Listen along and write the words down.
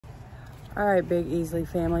All right, Big Easley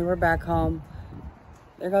family, we're back home.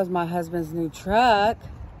 There goes my husband's new truck.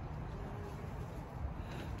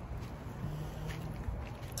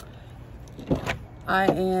 I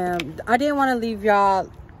didn't want to leave y'all.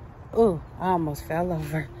 Oh, I almost fell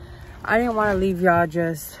over. I didn't want to leave y'all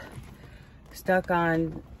just stuck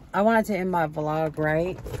on. I wanted to end my vlog,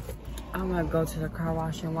 right? I'm gonna go to the car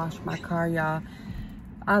wash and wash my car, y'all.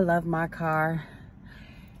 I love my car.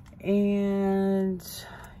 And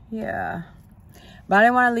yeah. But I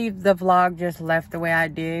didn't want to leave the vlog just left the way I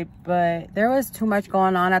did. But there was too much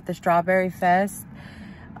going on at the Strawberry Fest.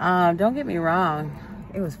 Don't get me wrong.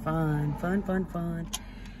 It was fun.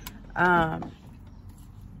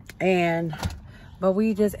 But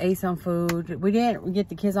we just ate some food. We didn't get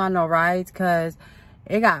the kids on no rides because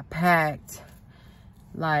it got packed.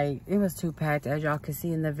 Like, it was too packed, as y'all could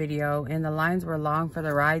see in the video. And the lines were long for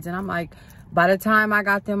the rides. And I'm like, by the time I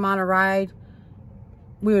got them on a ride,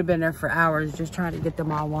 we would have been there for hours just trying to get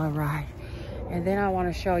them on one ride. And then I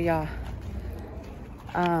want to show y'all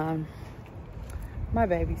my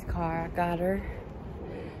baby's car. I got her.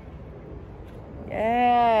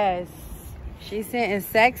 Yes. She's sitting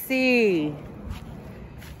sexy.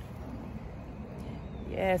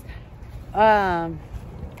 Yes.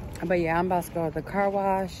 But yeah, I'm about to go to the car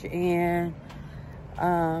wash and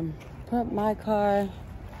put my car,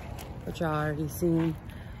 which y'all already seen,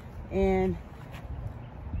 and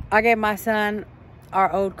I gave my son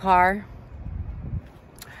our old car,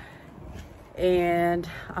 and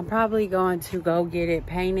I'm probably going to go get it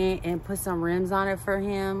painted and put some rims on it for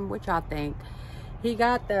him. What y'all think? He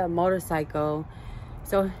got the motorcycle,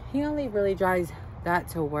 so he only really drives that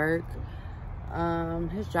to work.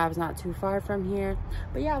 His job's not too far from here.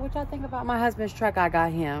 But yeah, what y'all think about my husband's truck I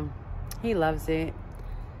got him? He loves it.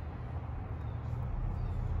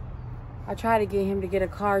 I tried to get him to get a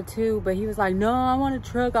car too, but he was like, no, I want a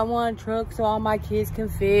truck so all my kids can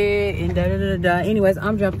fit and da-da-da-da. Anyways,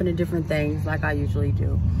 I'm jumping to different things like I usually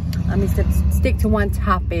do. Let me stick to one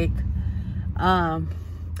topic.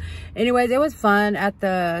 Anyways, it was fun at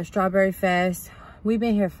the Strawberry Fest. We've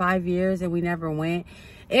been here 5 years and we never went.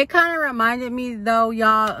 It kind of reminded me though,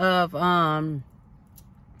 y'all, of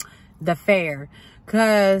the fair,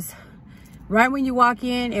 because right when you walk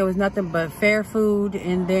in, it was nothing but fair food,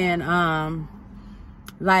 and then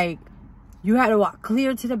like you had to walk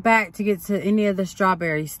clear to the back to get to any of the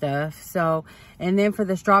strawberry stuff. So, and then for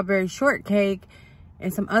the strawberry shortcake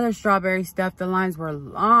and some other strawberry stuff, the lines were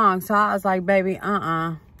long. So I was like, baby,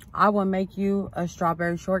 I will make you a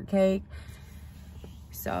strawberry shortcake.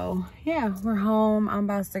 So yeah, we're home. I'm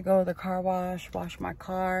about to go to the car wash my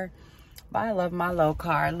car. But I love my little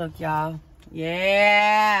car. Look, y'all.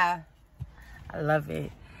 Yeah, I love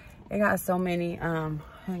it. It got so many, hang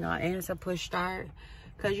on, and it's a push start.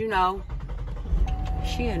 Cause you know,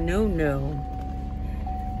 she a new.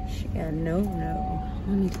 She a new.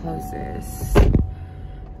 Let me close this.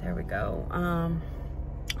 There we go. I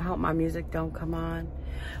hope my music don't come on.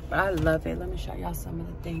 But I love it. Let me show y'all some of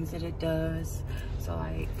the things that it does. So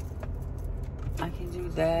like, I can do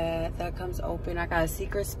that. That comes open. I got a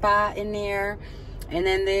secret spot in there. And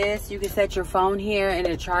then this, you can set your phone here and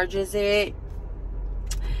it charges it.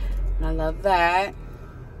 And I love that.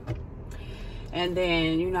 And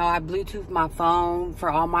then, you know, I Bluetooth my phone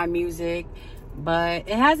for all my music. But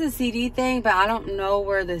it has a CD thing, but I don't know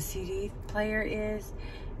where the CD player is.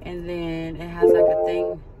 And then it has like a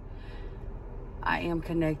thing. I am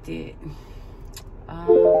connected.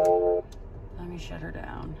 Let me shut her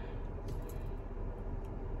down.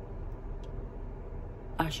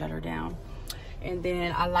 I shut her down. And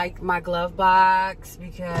then I like my glove box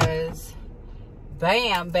because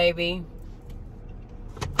bam, baby.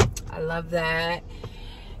 I love that.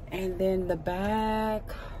 And then the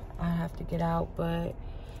back, I have to get out, but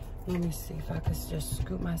let me see if I could just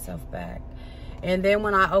scoot myself back. And then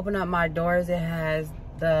when I open up my doors, it has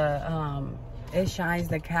the it shines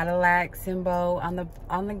the Cadillac symbol on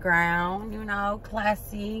the ground, you know,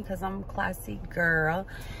 classy, because I'm a classy girl.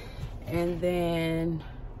 And then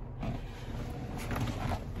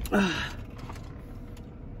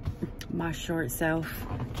my short self.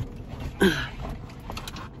 I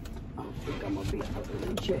don't think I'm gonna be able to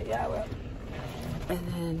reach it. Yeah, well. And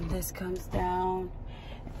then this comes down,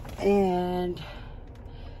 and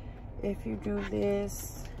if you do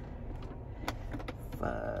this,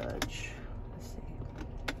 fudge.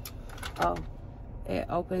 Oh, it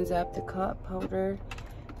opens up the cup holder,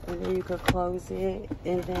 and then you could close it,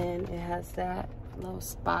 and then it has that little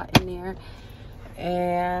spot in there.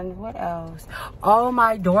 And what else? Oh,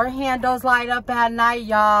 my door handles light up at night,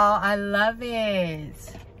 y'all. I love it.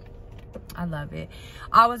 I love it.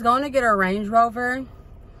 I was going to get a Range Rover,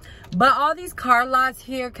 But all these car lots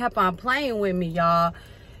here kept on playing with me, y'all.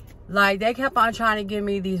 Like, they kept on trying to give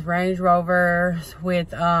me these Range Rovers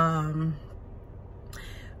with brown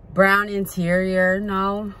interior.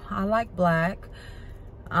 No, I like black.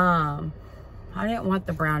 I didn't want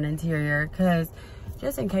the brown interior because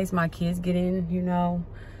just in case my kids get in, you know,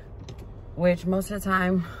 which most of the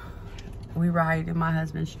time we ride in my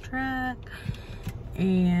husband's truck.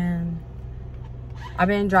 And I've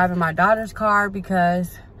been driving my daughter's car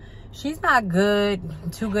because she's not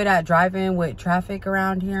too good at driving with traffic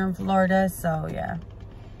around here in Florida. So yeah,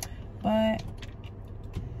 but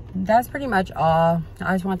that's pretty much all.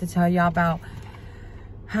 I just want to tell y'all about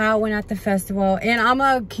how I went at the festival, and I'm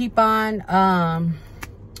gonna keep on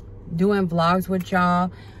doing vlogs with y'all.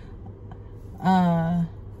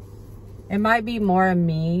 It might be more of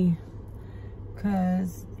me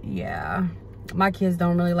because yeah, my kids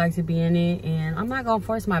don't really like to be in it, and I'm not gonna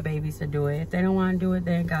force my babies to do it. If they don't want to do it,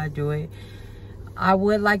 they ain't gotta do it. I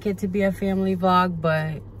would like it to be a family vlog,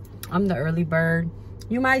 but I'm the early bird.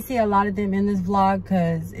 You might see a lot of them in this vlog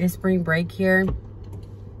because it's spring break here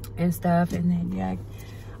and stuff. And then yeah,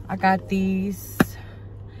 I got these,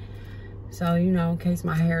 so you know, in case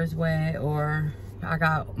my hair is wet or I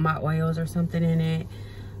got my oils or something in it,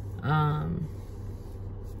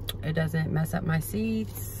 it doesn't mess up my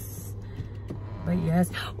seats. But yes,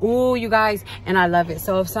 oh you guys, and I love it.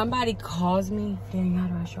 So if somebody calls me, dang, how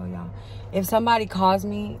do I show y'all? If somebody calls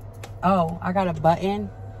me, oh, I got a button.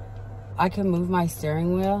 I can move my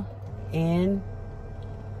steering wheel in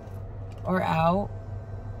or out.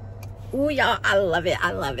 Oh y'all, I love it,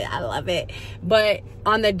 I love it, I love it. But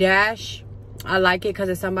on the dash, I like it because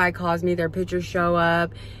if somebody calls me, their pictures show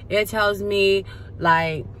up. It tells me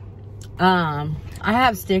like I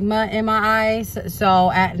have stigma in my eyes,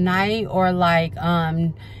 so at night or like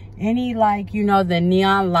any, like, you know, the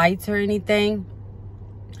neon lights or anything,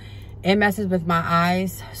 it messes with my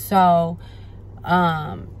eyes. So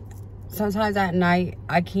sometimes at night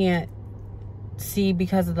I can't see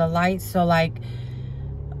because of the lights. So like,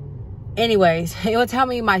 anyways, it will tell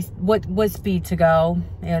me my what speed to go.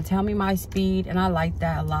 It'll tell me my speed, and I like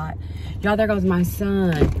that a lot. Y'all, there goes my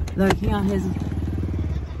son. Look, he on his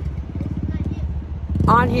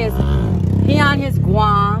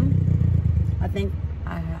Guam. I think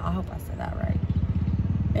I hope I said that right.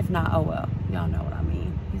 If not, oh well, y'all know what I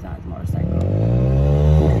mean. He's on his motorcycle.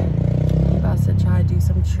 He's about to try to do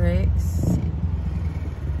some tricks.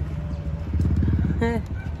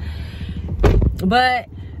 But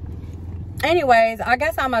anyways, I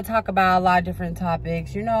guess I'm gonna talk about a lot of different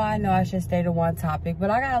topics. You know, I know I should stay to one topic, but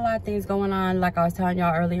I got a lot of things going on. Like I was telling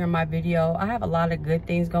y'all earlier in my video, I have a lot of good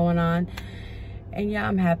things going on. And yeah,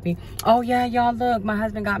 I'm happy. Oh yeah, y'all, look, my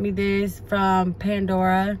husband got me this from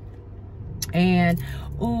Pandora. And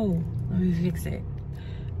ooh, let me fix it.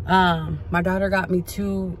 My daughter got me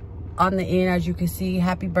two on the end, as you can see,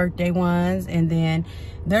 happy birthday ones. And then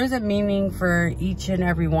there's a meaning for each and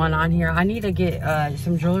every one on here. I need to get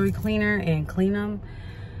some jewelry cleaner and clean them,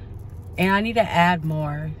 and I need to add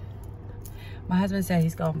more. My husband said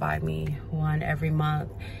he's gonna buy me one every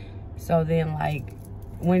month, so then like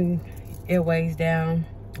when it weighs down.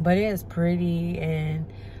 But it is pretty and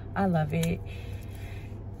I love it.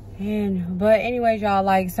 And but anyways, y'all,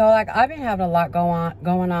 like, so like I've been having a lot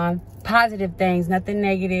going on, positive things, nothing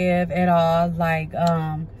negative at all. Like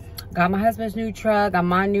got my husband's new truck, got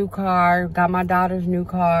my new car, got my daughter's new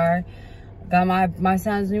car, got my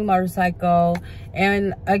son's new motorcycle.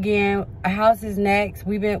 And again, a house is next.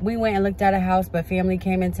 We went and looked at a house, but family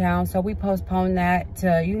came in town, so we postponed that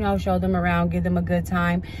to, you know, show them around, give them a good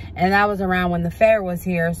time. And that was around when the fair was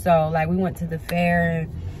here, so like we went to the fair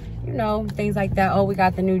and, you know, things like that. Oh, we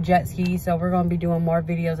got the new jet skis, so we're gonna be doing more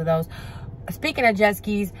videos of those. Speaking of jet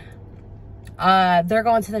skis, they're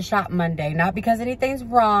going to the shop Monday. Not because anything's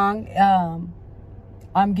wrong.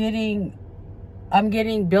 I'm getting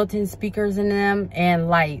built-in speakers in them and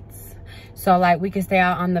lights, so like we can stay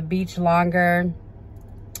out on the beach longer.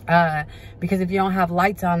 Because if you don't have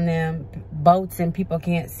lights on them, boats and people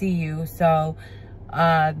can't see you. So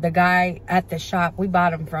the guy at the shop, we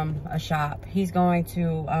bought him from a shop, he's going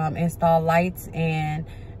to install lights and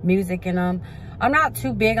music in them. I'm not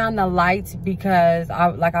too big on the lights because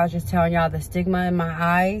like I was just telling y'all, the stigma in my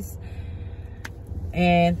eyes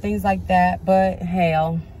and things like that. But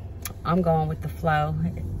hell, I'm going with the flow.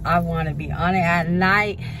 I want to be on it at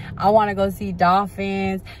night. I want to go see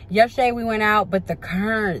dolphins. Yesterday we went out, but the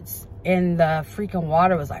currents in the freaking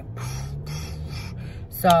water was like,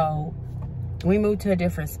 so we moved to a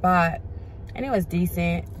different spot and it was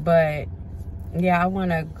decent. But yeah, I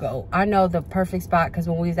want to go. I know the perfect spot because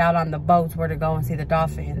when we was out on the boats, where to go and see the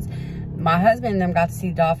dolphins. my husband and them got to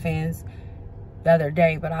see dolphins the other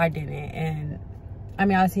day, but I didn't. And I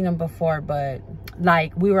mean, I've seen them before, but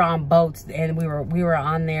like we were on boats and we were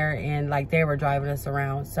on there, and like they were driving us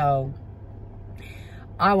around. So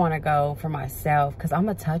I want to go for myself because I'm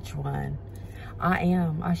gonna touch one.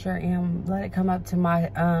 I sure am. Let it come up to my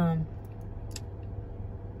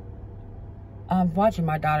I'm watching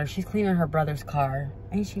my daughter. She's cleaning her brother's car.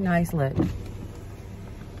 Ain't she nice? Look,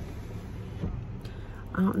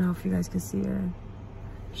 I don't know if you guys can see her.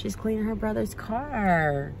 She's cleaning her brother's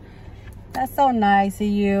car. That's so nice of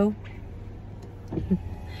you.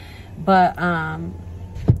 But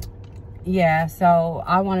yeah, so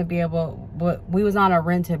I want to be able, we was on a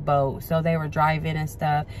rented boat, so they were driving and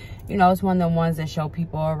stuff. You know, it's one of the ones that show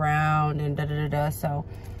people around and da-da-da-da. So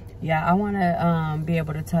yeah, I want to be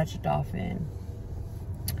able to touch a dolphin.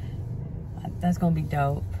 That's gonna be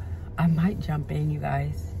dope. I might jump in, you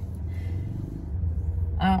guys.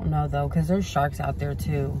 I don't know though, because there's sharks out there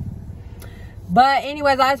too. But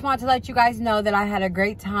anyways, I just wanted to let you guys know that I had a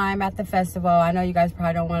great time at the festival. I know you guys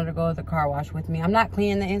probably don't want to go to the car wash with me. I'm not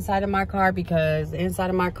cleaning the inside of my car because the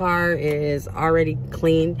inside of my car is already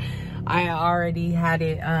clean. I already had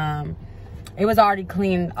it, it was already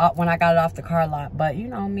clean up when I got it off the car lot. But you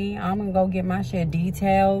know me, I'm going to go get my shit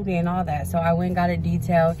detailed and all that. So I went and got it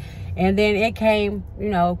detailed. And then it came, you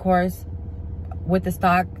know, of course, with the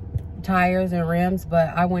stock tires and rims, but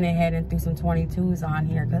I went ahead and threw some 22s on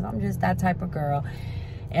here because I'm just that type of girl,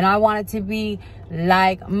 and I wanted to be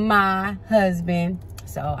like my husband.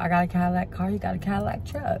 So I got a Cadillac car, he got a Cadillac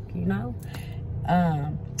truck, you know.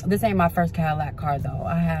 This ain't my first Cadillac car though.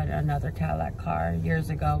 I had another Cadillac car years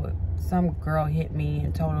ago. Some girl hit me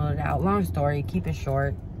and totaled it out. Long story, keep it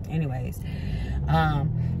short. Anyways, I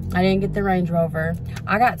didn't get the Range Rover.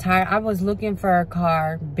 I got tired. I was looking for a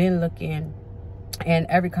car, been looking, and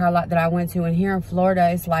every car lot that I went to, and here in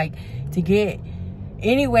Florida, it's like to get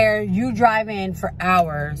anywhere, you drive in for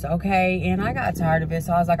hours, okay? And I got tired of it,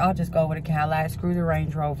 so I was like, I'll just go with a Cadillac, screw the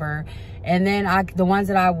Range Rover. And then the ones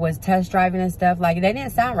that I was test driving and stuff, like they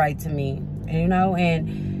didn't sound right to me, you know?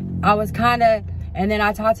 And I was kind of, and then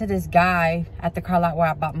I talked to this guy at the car lot where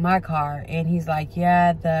I bought my car, and he's like,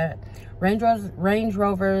 yeah, the Range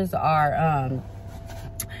Rovers are,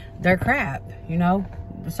 they're crap, you know?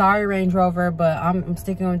 Sorry, Range Rover, but I'm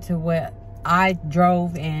sticking to what I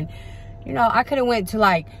drove. And you know, I could have went to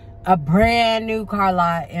like a brand new car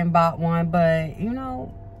lot and bought one, but you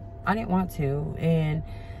know, I didn't want to, and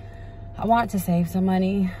I want to save some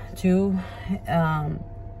money too. And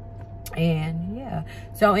yeah,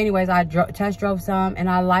 so anyways, I test drove some and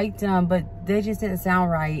I liked them, but they just didn't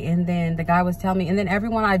sound right. And then the guy was telling me, and then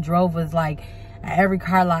everyone I drove was like at every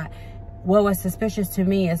car lot. What was suspicious to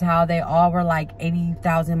me is how they all were like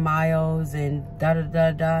 80,000 miles and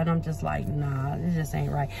da-da-da-da. And I'm just like, nah, this just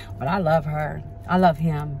ain't right. But I love her. I love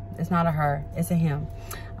him. It's not a her. It's a him.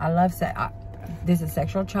 I love this is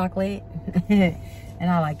sexual chocolate. And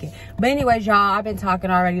I like it. But anyways, y'all, I've been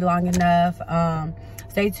talking already long enough.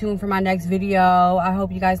 Stay tuned for my next video. I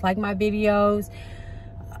hope you guys like my videos.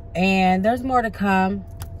 And there's more to come.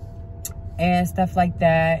 And stuff like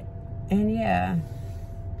that. And yeah.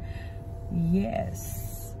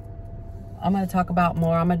 Yes, I'm gonna talk about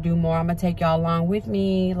more. I'm gonna do more. I'm gonna take y'all along with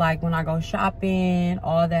me, like when I go shopping,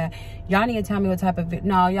 all that. Y'all need to tell me what type of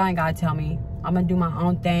no, y'all ain't gotta tell me. I'm gonna do my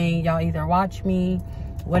own thing. Y'all either watch me,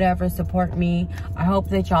 whatever, support me. I hope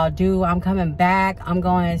that y'all do. I'm coming back. I'm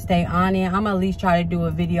going to stay on it. I'm gonna at least try to do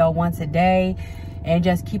a video once a day and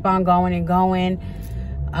just keep on going and going.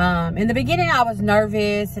 In the beginning I was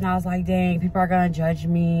nervous and I was like, dang, people are gonna judge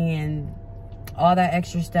me and all that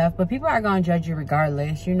extra stuff, but people are gonna judge you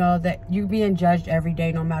regardless. You know that you're being judged every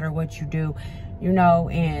day, no matter what you do, you know.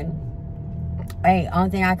 And hey, only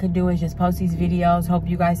thing I could do is just post these videos. Hope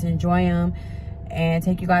you guys enjoy them and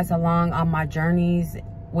take you guys along on my journeys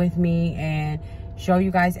with me and show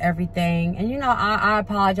you guys everything. And you know, I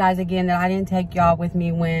apologize again that I didn't take y'all with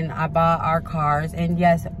me when I bought our cars. And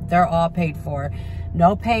yes, they're all paid for,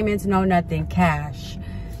 no payments, no nothing, cash.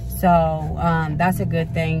 So that's a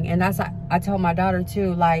good thing. And that's, I told my daughter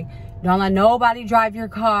too, like, don't let nobody drive your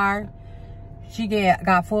car. She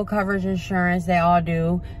got full coverage insurance, they all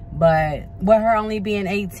do. But with her only being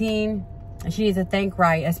 18, she needs to think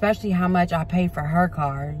right, especially how much I paid for her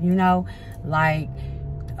car, you know? Like,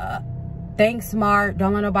 think smart,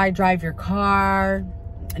 don't let nobody drive your car,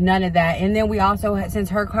 none of that. And then we also,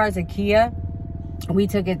 since her car is a Kia, we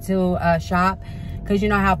took it to a shop, because you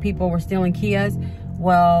know how people were stealing Kias?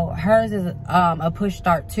 Well, hers is a push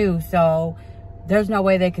start too, so there's no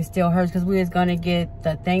way they could steal hers, because we was gonna get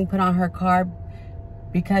the thing put on her car,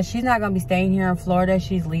 because she's not gonna be staying here in Florida.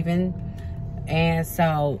 She's leaving And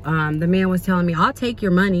so the man was telling me, I'll take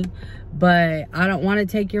your money, but I don't want to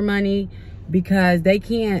take your money because they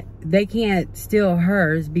can't steal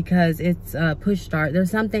hers because it's a push start.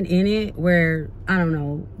 There's something in it where, I don't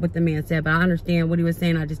know what the man said, but I understand what he was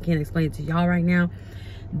saying. I just can't explain it to y'all right now.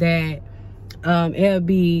 That it would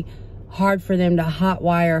be hard for them to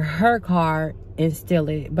hotwire her car and steal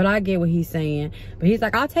it. But I get what he's saying. But he's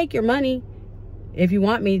like, I'll take your money if you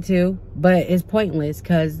want me to, but it's pointless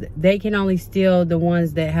because they can only steal the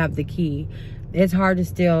ones that have the key. It's hard to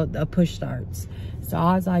steal the push starts. So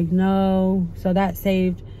I was like, no. So that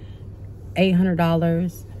saved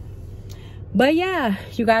 $800. But yeah,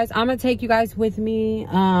 you guys, I'm gonna take you guys with me.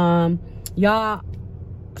 Y'all,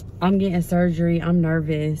 I'm getting surgery. I'm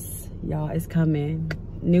nervous. Y'all, it's coming.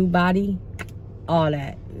 New body, all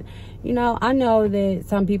that. You know, I know that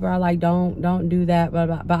some people are like, don't do that,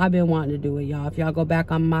 but I've been wanting to do it, y'all. If y'all go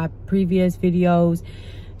back on my previous videos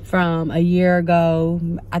from a year ago,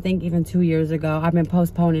 I think even 2 years ago, I've been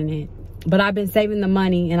postponing it. But I've been saving the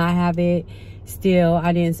money and I have it still.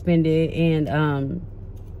 I didn't spend it. And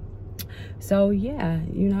so yeah,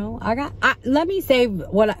 you know, let me save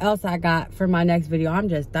what else I got for my next video. I'm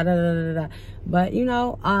just but you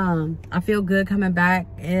know, I feel good coming back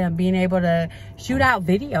and being able to shoot out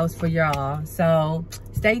videos for y'all. So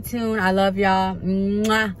stay tuned. I love y'all.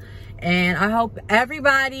 And I hope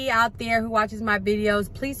everybody out there who watches my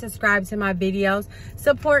videos, please subscribe to my videos,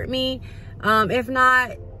 support me. If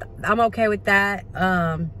not, I'm okay with that.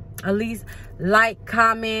 At least like,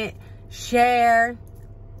 comment, share,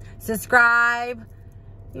 subscribe,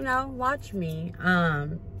 you know, watch me.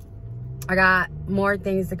 I got more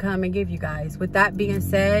things to come and give you guys. With that being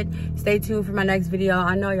said, stay tuned for my next video.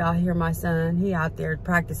 I know y'all hear my son. He out there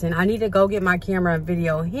practicing. I need to go get my camera and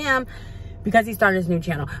video him because he started his new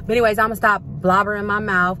channel. But anyways, I'm gonna stop blobbering my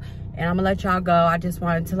mouth and I'm gonna let y'all go. I just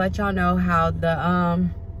wanted to let y'all know how the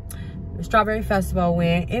Strawberry Festival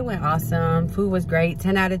went. It went awesome. Food was great.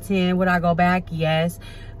 10 out of 10. Would I go back? Yes.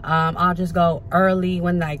 I'll just go early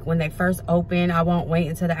when they first open. I won't wait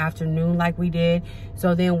until the afternoon like we did,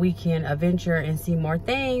 so then we can adventure and see more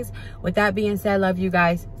things. With that being said, love you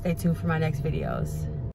guys. Stay tuned for my next videos.